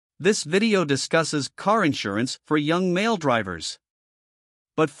This video discusses car insurance for young male drivers.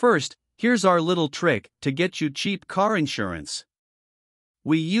 But first, here's our little trick to get you cheap car insurance.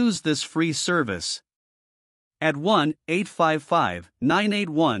 We use this free service. At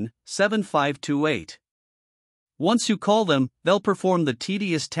 1-855-981-7528. Once you call them, they'll perform the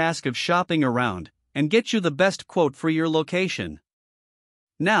tedious task of shopping around and get you the best quote for your location.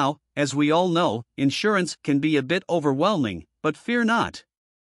 Now, as we all know, insurance can be a bit overwhelming, but fear not.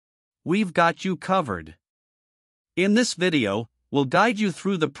 We've got you covered. In this video, we'll guide you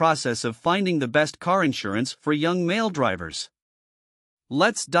through the process of finding the best car insurance for young male drivers.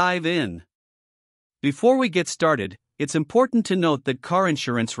 Let's dive in. Before we get started, it's important to note that car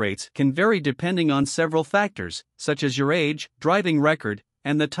insurance rates can vary depending on several factors, such as your age, driving record,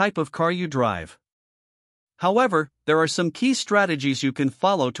 and the type of car you drive. However, there are some key strategies you can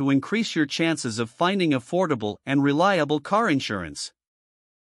follow to increase your chances of finding affordable and reliable car insurance.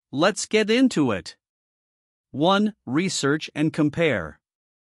 Let's get into it. 1. Research and compare.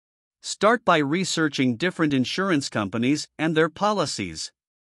 Start by researching different insurance companies and their policies.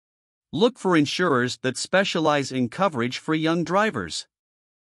 Look for insurers that specialize in coverage for young drivers.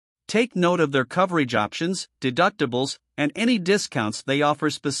 Take note of their coverage options, deductibles, and any discounts they offer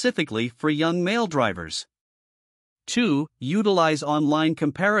specifically for young male drivers. 2. Utilize online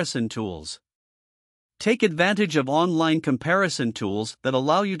comparison tools. Take advantage of online comparison tools that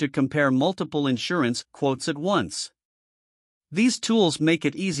allow you to compare multiple insurance quotes at once. These tools make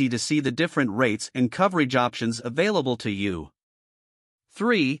it easy to see the different rates and coverage options available to you.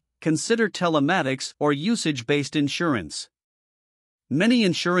 3. Consider telematics or usage-based insurance. Many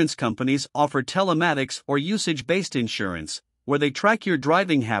insurance companies offer telematics or usage-based insurance, where they track your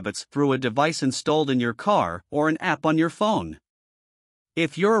driving habits through a device installed in your car or an app on your phone.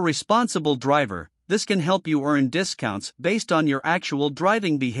 If you're a responsible driver, this can help you earn discounts based on your actual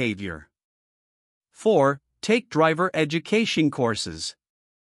driving behavior. 4. Take driver education courses.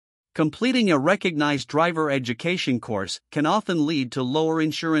 Completing a recognized driver education course can often lead to lower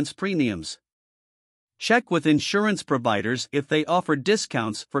insurance premiums. Check with insurance providers if they offer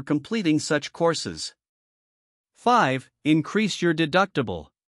discounts for completing such courses. 5. Increase your deductible.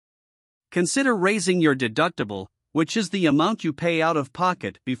 Consider raising your deductible, which is the amount you pay out of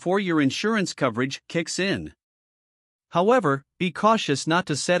pocket before your insurance coverage kicks in. However, be cautious not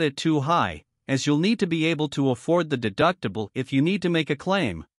to set it too high, as you'll need to be able to afford the deductible if you need to make a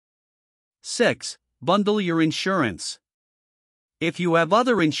claim. 6. Bundle your insurance. If you have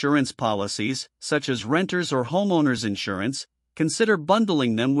other insurance policies, such as renters or homeowners insurance, consider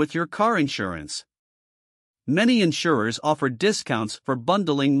bundling them with your car insurance. Many insurers offer discounts for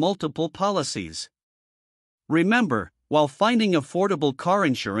bundling multiple policies. Remember, while finding affordable car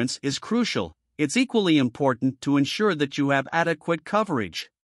insurance is crucial, it's equally important to ensure that you have adequate coverage.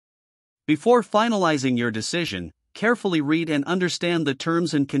 Before finalizing your decision, carefully read and understand the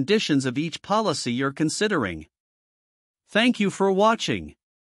terms and conditions of each policy you're considering. Thank you for watching.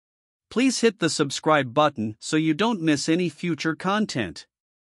 Please hit the subscribe button so you don't miss any future content.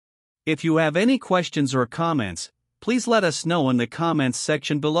 If you have any questions or comments, please let us know in the comments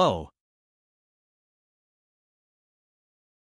section below.